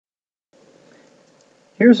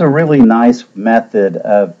Here's a really nice method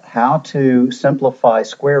of how to simplify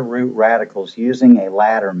square root radicals using a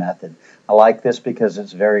ladder method. I like this because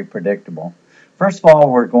it's very predictable. First of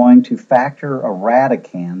all, we're going to factor a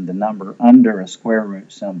radicand, the number under a square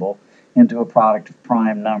root symbol, into a product of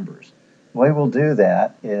prime numbers. The way we'll do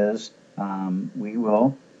that is we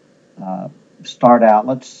will start out,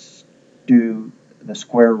 let's do the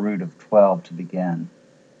square root of 12 to begin.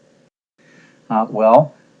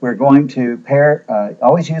 We're going to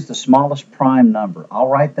always use the smallest prime number. I'll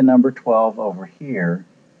write the number 12 over here,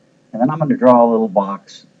 and then I'm going to draw a little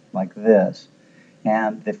box like this,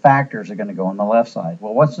 and the factors are going to go on the left side.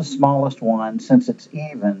 Well, what's the smallest one? Since it's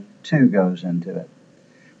even, 2 goes into it.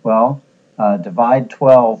 Well, divide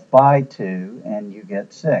 12 by 2, and you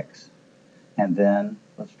get 6. And then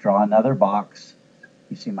let's draw another box.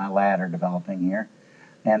 You see my ladder developing here.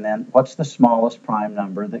 And then what's the smallest prime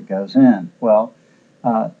number that goes in? Well,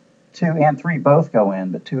 2 and 3 both go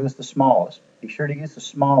in, but 2 is the smallest. Be sure to use the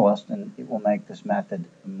smallest, and it will make this method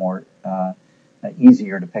more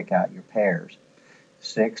easier to pick out your pairs.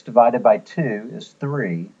 6 divided by 2 is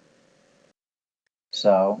 3.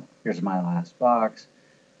 So here's my last box.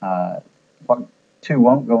 2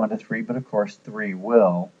 won't go into 3, but of course 3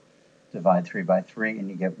 will. Divide 3 by 3, and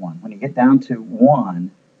you get 1. When you get down to 1,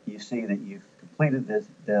 you see that you've completed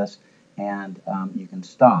this and you can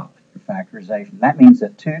stop your factorization. That means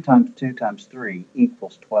that 2 times 2 times 3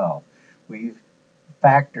 equals 12. We've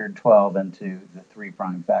factored 12 into the 3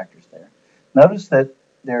 prime factors there. Notice that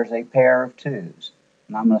there's a pair of 2's,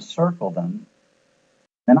 and I'm going to circle them.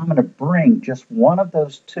 Then I'm going to bring just one of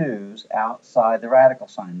those 2's outside the radical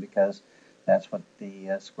sign, because that's what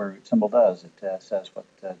the square root symbol does. It says what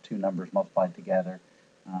 2 numbers multiplied together,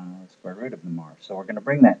 the square root of them are. So we're going to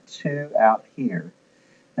bring that 2 out here.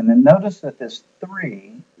 And then notice that this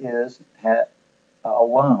 3 is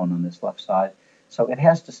alone on this left side, so it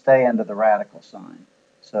has to stay under the radical sign.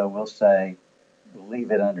 So we'll say, we'll leave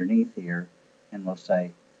it underneath here, and we'll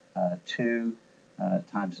say 2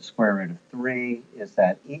 times the square root of 3, is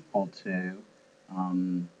that equal to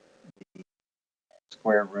the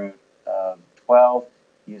square root of 12?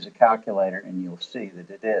 Use a calculator and you'll see that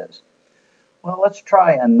it is. Well, let's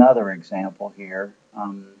try another example here.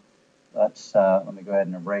 Let me go ahead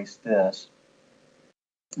and erase this,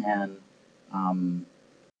 and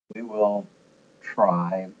we will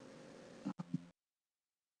try a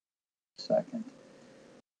second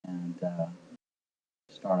and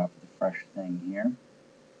start off with a fresh thing here.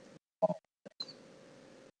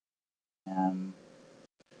 And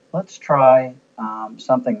let's try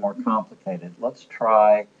something more complicated. Let's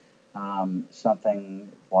try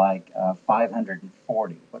something like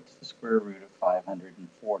 540. What's the square root of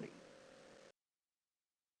 540?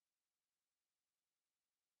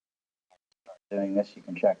 Doing this, you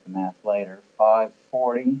can check the math later.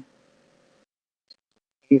 540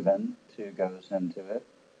 even, 2 goes into it.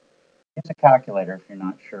 Use a calculator if you're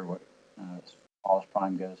not sure what smallest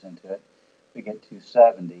prime goes into it. We get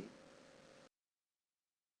 270.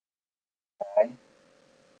 Okay.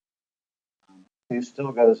 2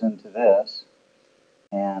 still goes into this,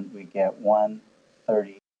 and we get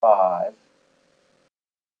 135.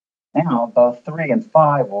 Now, both 3 and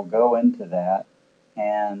 5 will go into that,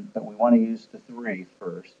 but we want to use the 3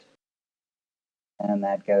 first. And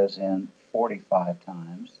that goes in 45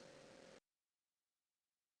 times.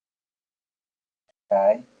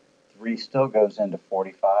 Okay, 3 still goes into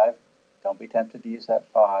 45. Don't be tempted to use that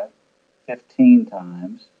 5. 15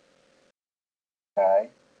 times. Okay,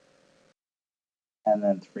 and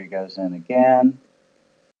then 3 goes in again,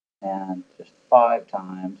 and just 5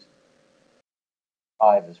 times.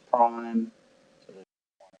 5 is prime, so there's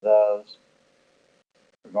one of those.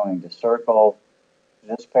 We're going to circle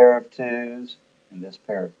this pair of 2's and this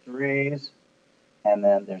pair of 3's, and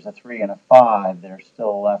then there's a 3 and a 5 that are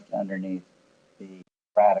still left underneath the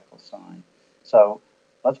radical sign. So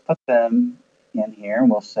let's put them in here,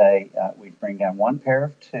 and we'll say we bring down one pair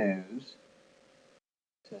of 2's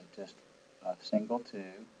to just a single 2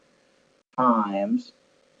 times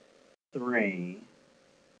 3.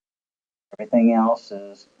 Everything else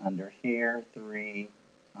is under here. 3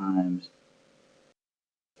 times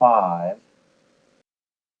 5.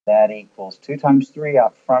 That equals 2 times 3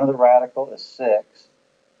 out front of the radical is 6.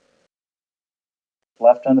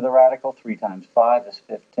 Left under the radical, 3 times 5 is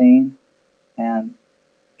 15. And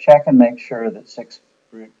check and make sure that 6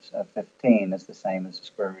 roots of 15 is the same as the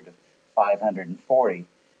square root of 540.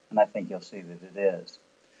 And I think you'll see that it is.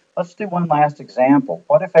 Let's do one last example.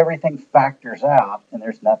 What if everything factors out and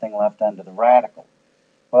there's nothing left under the radical?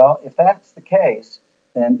 Well, if that's the case,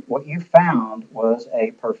 then what you found was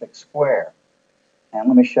a perfect square. And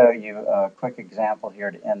let me show you a quick example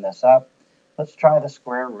here to end this up. Let's try the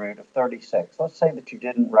square root of 36. Let's say that you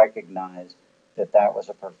didn't recognize that that was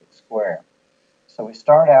a perfect square. So we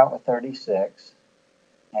start out with 36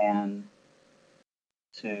 and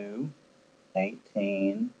 2,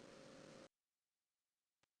 18,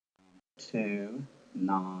 2,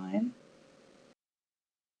 9,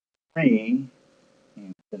 3,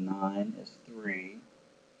 and the 9 is 3,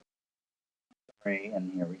 3,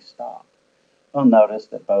 and here we stop. We'll notice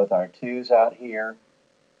that both our 2's out here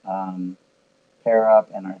pair up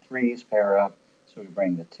and our 3's pair up. So we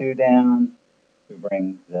bring the 2 down, we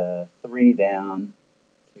bring the 3 down,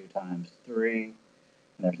 2 times 3, and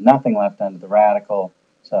there's nothing left under the radical,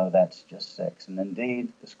 so that's just 6. And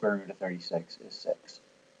indeed, the square root of 36 is 6.